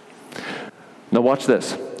 Now watch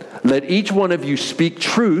this. Let each one of you speak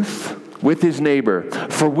truth with his neighbor,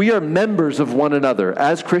 for we are members of one another.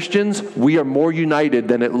 As Christians, we are more united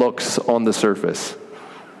than it looks on the surface,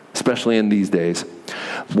 especially in these days.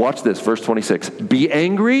 Watch this, verse 26. Be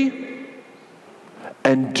angry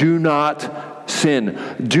and do not sin.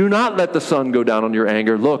 Do not let the sun go down on your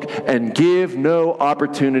anger. Look, and give no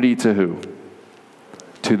opportunity to who?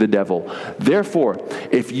 To the devil. Therefore,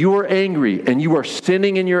 if you are angry and you are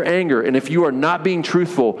sinning in your anger, and if you are not being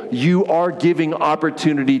truthful, you are giving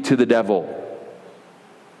opportunity to the devil.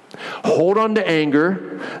 Hold on to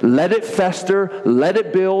anger, let it fester, let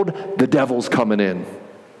it build, the devil's coming in.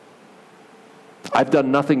 I've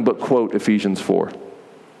done nothing but quote Ephesians 4.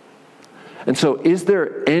 And so, is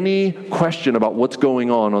there any question about what's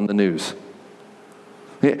going on the news?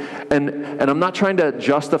 And I'm not trying to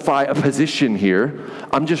justify a position here.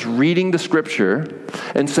 I'm just reading the scripture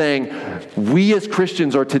and saying, we as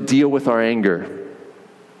Christians are to deal with our anger.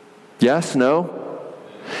 Yes? No?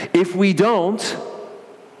 If we don't,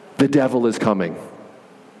 the devil is coming.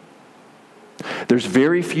 There's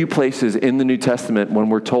very few places in the New Testament when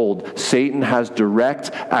we're told Satan has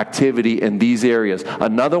direct activity in these areas.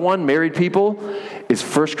 Another one, married people, is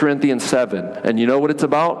 1 Corinthians 7. And you know what it's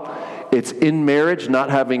about? It's in marriage, not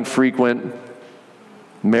having frequent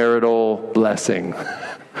marital blessing.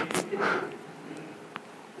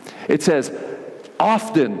 It says,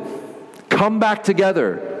 often come back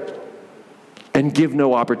together and give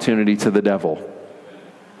no opportunity to the devil,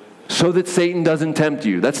 so that Satan doesn't tempt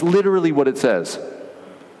you. That's literally what it says.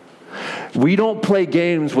 We don't play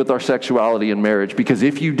games with our sexuality in marriage, because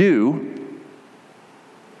if you do,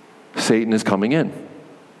 Satan is coming in.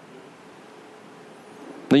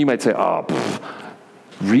 Now you might say,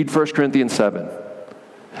 read 1 Corinthians 7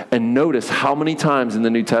 and notice how many times in the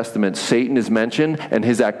New Testament Satan is mentioned and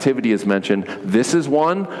his activity is mentioned. This is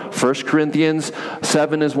one, 1 Corinthians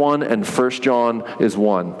 7 is one, and 1 John is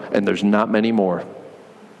one. And there's not many more.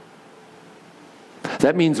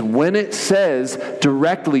 That means when it says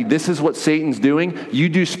directly, this is what Satan's doing, you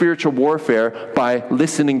do spiritual warfare by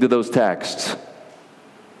listening to those texts.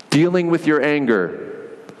 Dealing with your anger.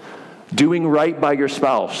 Doing right by your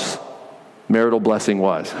spouse, marital blessing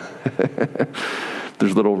wise.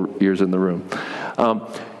 There's little ears in the room.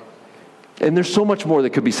 And there's so much more that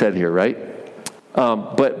could be said here, right?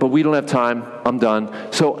 But we don't have time. I'm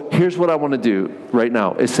done. So here's what I want to do right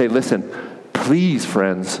now is say, listen, please,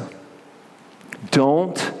 friends,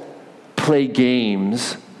 don't play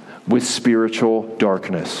games with spiritual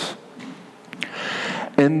darkness.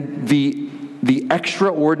 And the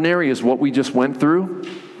extraordinary is what we just went through,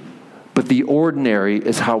 but the ordinary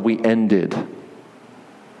is how we ended.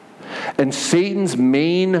 And Satan's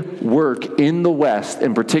main work in the West,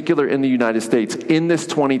 in particular in the United States, in this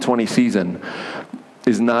 2020 season,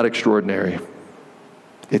 is not extraordinary.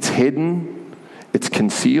 It's hidden, it's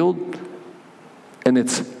concealed, and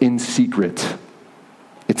it's in secret.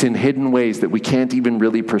 It's in hidden ways that we can't even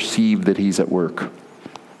really perceive that he's at work.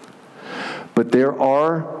 But there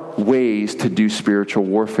are ways to do spiritual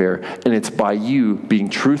warfare, and it's by you being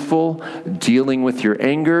truthful, dealing with your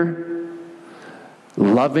anger,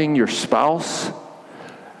 loving your spouse,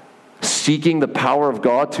 seeking the power of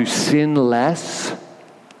God to sin less,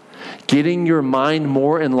 getting your mind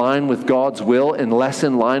more in line with God's will and less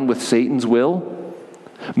in line with Satan's will,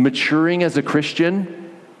 maturing as a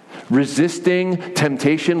Christian, resisting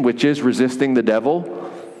temptation, which is resisting the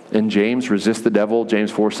devil. In James, resist the devil,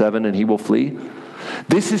 James 4:7, and he will flee.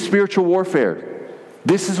 This is spiritual warfare.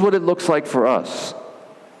 This is what it looks like for us.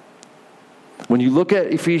 When you look at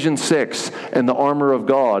Ephesians 6 and the armor of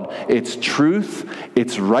God, it's truth,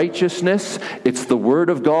 it's righteousness, it's the word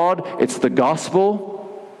of God, it's the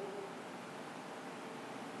gospel.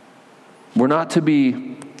 We're not to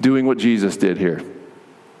be doing what Jesus did here.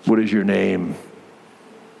 What is your name?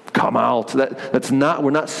 Come out.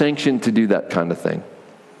 We're not sanctioned to do that kind of thing.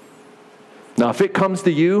 Now, if it comes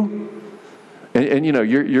to you, and you know,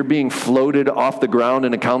 you're being floated off the ground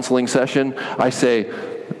in a counseling session, I say,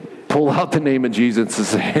 pull out the name of Jesus and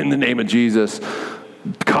say, in the name of Jesus,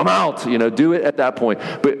 come out. You know, do it at that point.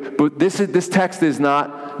 But this text is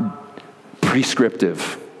not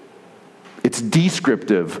prescriptive. It's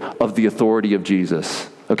descriptive of the authority of Jesus.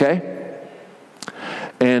 Okay?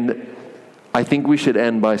 And I think we should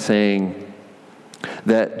end by saying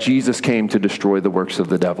that Jesus came to destroy the works of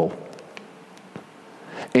the devil.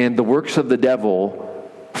 And the works of the devil,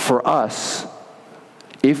 for us,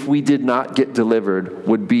 if we did not get delivered,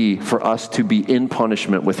 would be for us to be in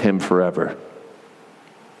punishment with him forever.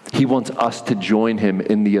 He wants us to join him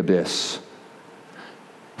in the abyss.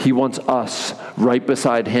 He wants us right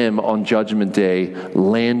beside him on Judgment Day,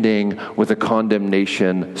 landing with a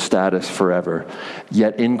condemnation status forever.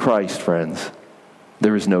 Yet in Christ, friends,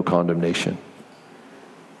 there is no condemnation.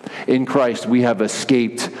 In Christ, we have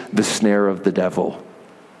escaped the snare of the devil.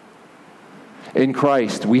 In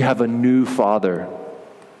Christ, we have a new Father.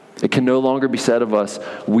 It can no longer be said of us,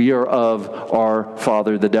 we are of our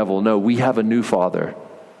father, the devil. No, we have a new Father.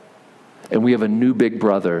 And we have a new big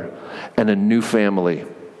brother and a new family.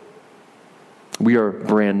 We are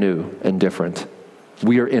brand new and different.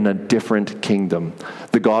 We are in a different kingdom.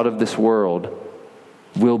 The God of this world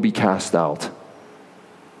will be cast out.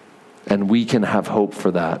 And we can have hope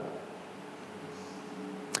for that.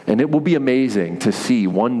 And it will be amazing to see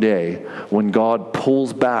one day when God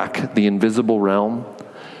pulls back the invisible realm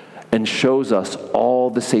and shows us all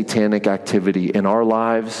the satanic activity in our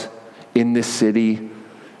lives, in this city,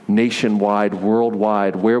 nationwide,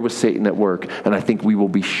 worldwide. Where was Satan at work? And I think we will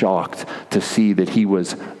be shocked to see that he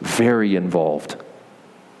was very involved.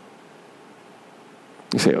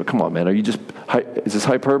 You say, oh, come on, man. Is this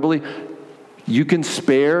hyperbole? You can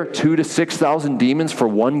spare 2,000 to 6,000 demons for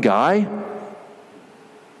one guy?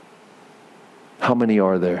 How many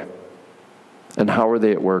are there? And how are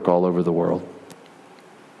they at work all over the world?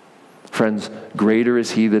 Friends, greater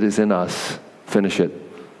is he that is in us, finish it,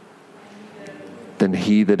 than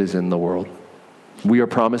he that is in the world. We are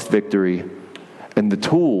promised victory, and the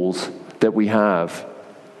tools that we have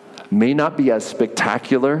may not be as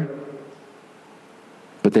spectacular,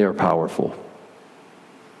 but they are powerful.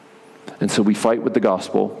 And so we fight with the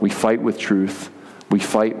gospel, we fight with truth, we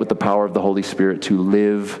fight with the power of the Holy Spirit to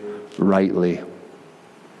live rightly.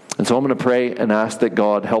 And so I'm going to pray and ask that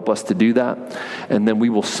God help us to do that. And then we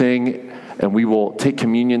will sing and we will take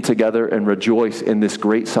communion together and rejoice in this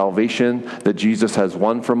great salvation that Jesus has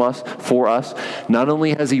won for us. Not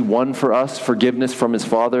only has he won for us forgiveness from his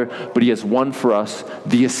Father, but he has won for us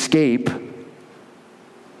the escape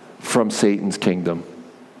from Satan's kingdom.